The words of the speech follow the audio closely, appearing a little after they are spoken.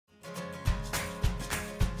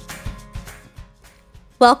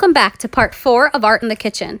Welcome back to part 4 of Art in the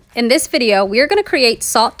Kitchen. In this video, we are going to create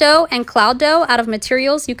salt dough and cloud dough out of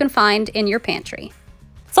materials you can find in your pantry.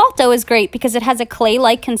 Salt dough is great because it has a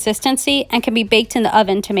clay-like consistency and can be baked in the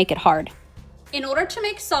oven to make it hard. In order to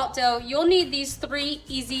make salt dough, you'll need these 3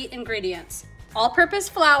 easy ingredients: all-purpose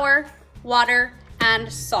flour, water,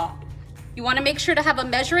 and salt. You want to make sure to have a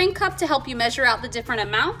measuring cup to help you measure out the different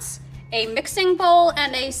amounts, a mixing bowl,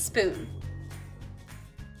 and a spoon.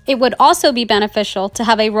 It would also be beneficial to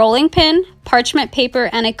have a rolling pin, parchment paper,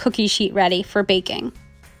 and a cookie sheet ready for baking.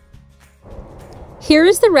 Here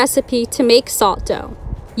is the recipe to make salt dough.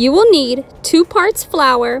 You will need 2 parts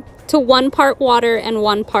flour to 1 part water and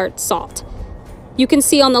 1 part salt. You can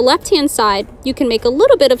see on the left-hand side, you can make a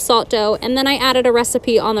little bit of salt dough, and then I added a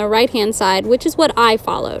recipe on the right-hand side, which is what I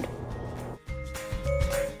followed.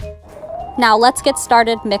 Now let's get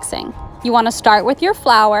started mixing. You want to start with your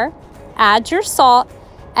flour, add your salt,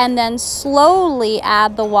 and then slowly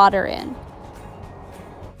add the water in.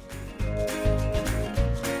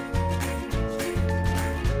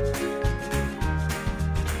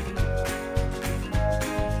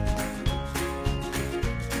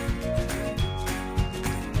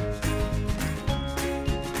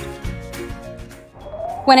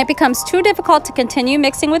 When it becomes too difficult to continue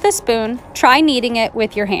mixing with a spoon, try kneading it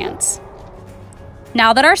with your hands.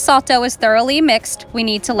 Now that our salt dough is thoroughly mixed, we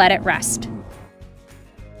need to let it rest.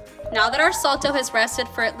 Now that our salt dough has rested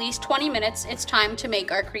for at least 20 minutes, it's time to make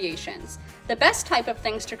our creations. The best type of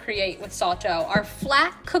things to create with salt dough are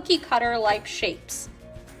flat cookie cutter-like shapes.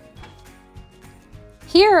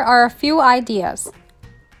 Here are a few ideas.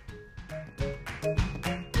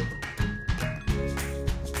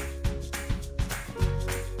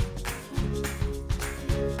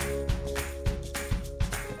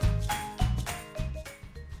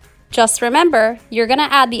 Just remember, you're going to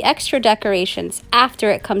add the extra decorations after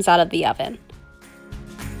it comes out of the oven.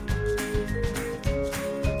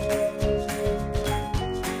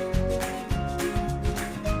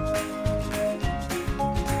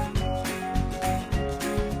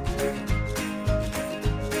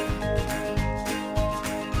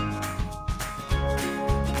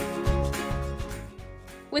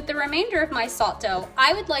 With the remainder of my salt dough,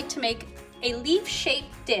 I would like to make a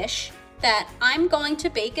leaf-shaped dish that I'm going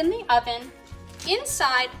to bake in the oven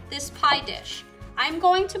inside this pie dish. I'm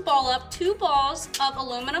going to ball up 2 balls of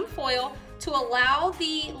aluminum foil to allow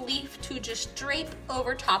the leaf to just drape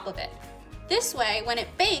over top of it. This way, when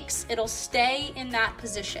it bakes, it'll stay in that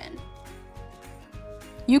position.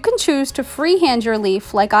 You can choose to freehand your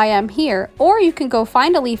leaf like I am here, or you can go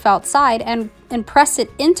find a leaf outside and press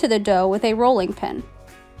it into the dough with a rolling pin.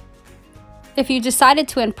 If you decided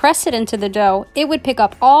to impress it into the dough, it would pick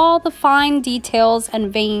up all the fine details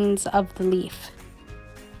and veins of the leaf.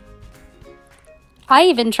 I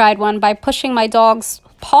even tried one by pushing my dog's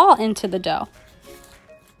paw into the dough.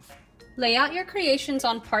 Lay out your creations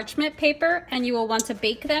on parchment paper and you will want to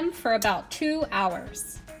bake them for about 2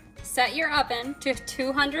 hours. Set your oven to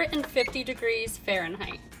 250 degrees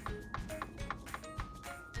Fahrenheit.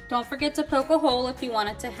 Don't forget to poke a hole if you want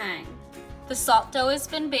it to hang. The salt dough has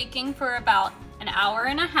been baking for about an hour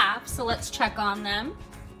and a half, so let's check on them.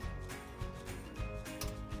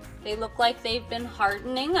 They look like they've been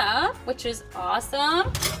hardening up, which is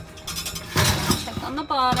awesome. Check on the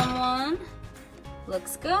bottom one.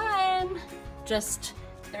 Looks good. Just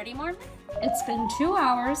 30 more minutes. It's been 2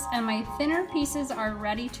 hours and my thinner pieces are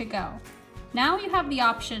ready to go. Now you have the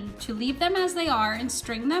option to leave them as they are and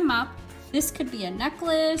string them up. This could be a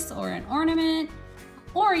necklace or an ornament.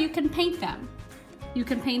 Or you can paint them. You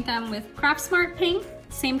can paint them with Craft Smart paint,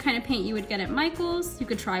 same kind of paint you would get at Michael's. You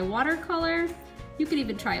could try watercolor. You could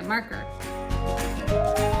even try a marker.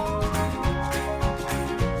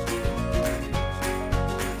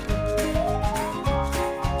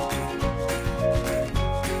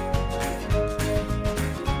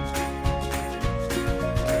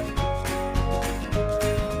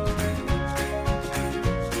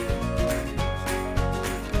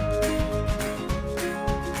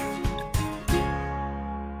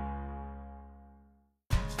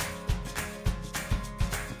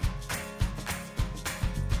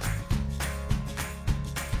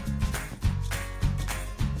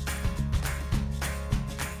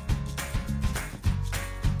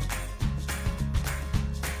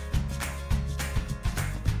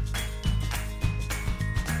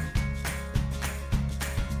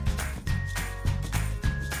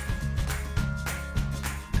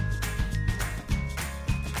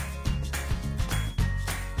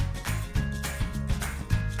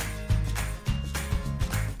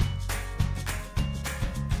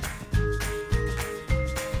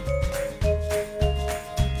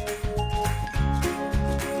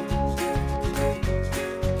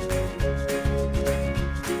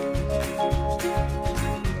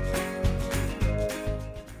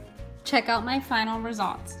 Check out my final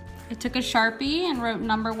results. I took a Sharpie and wrote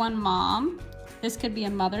 #1 mom. This could be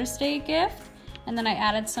a Mother's Day gift. And then I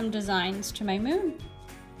added some designs to my moon.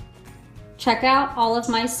 Check out all of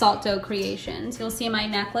my salt dough creations. You'll see my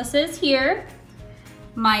necklaces here.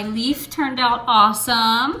 My leaf turned out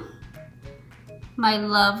awesome. My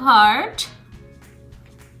love heart.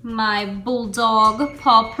 My bulldog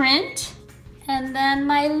paw print. And then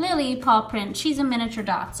my Lily paw print. She's a miniature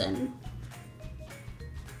Dachshund.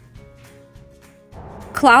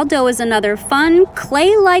 Cloud dough is another fun,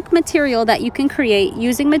 clay-like material that you can create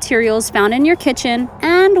using materials found in your kitchen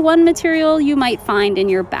and one material you might find in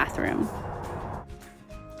your bathroom.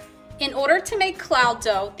 In order to make cloud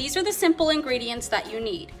dough, these are the simple ingredients that you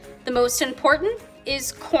need. The most important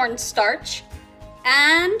is cornstarch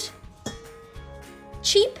and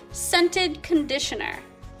cheap scented conditioner.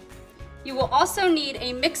 You will also need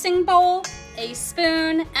a mixing bowl, a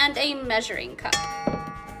spoon, and a measuring cup.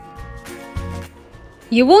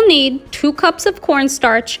 You will need 2 cups of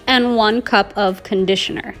cornstarch and 1 cup of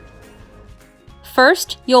conditioner.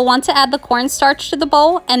 First, you'll want to add the cornstarch to the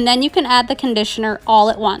bowl, and then you can add the conditioner all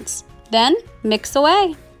at once. Then, mix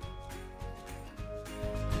away.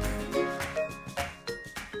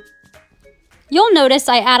 You'll notice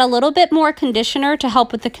I add a little bit more conditioner to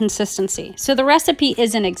help with the consistency, so the recipe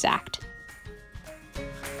isn't exact.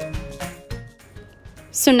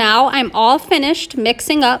 So now I'm all finished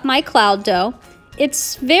mixing up my cloud dough.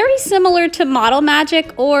 It's very similar to Model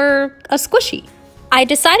Magic or a squishy. I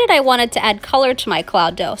decided I wanted to add color to my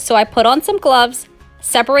cloud dough, so I put on some gloves,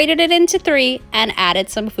 separated it into 3, and added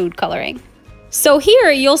some food coloring. So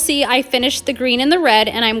here you'll see I finished the green and the red,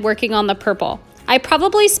 and I'm working on the purple. I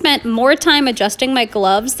probably spent more time adjusting my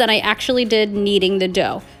gloves than I actually did kneading the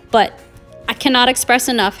dough, but I cannot express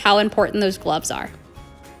enough how important those gloves are.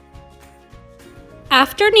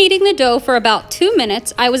 After kneading the dough for about 2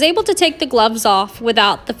 minutes, I was able to take the gloves off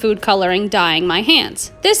without the food coloring dyeing my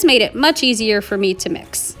hands. This made it much easier for me to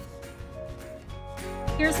mix.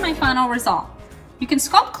 Here's my final result. You can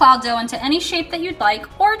sculpt cloud dough into any shape that you'd like,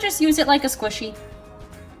 or just use it like a squishy.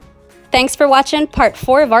 Thanks for watching part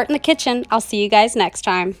 4 of Art in the Kitchen. I'll see you guys next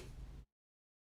time.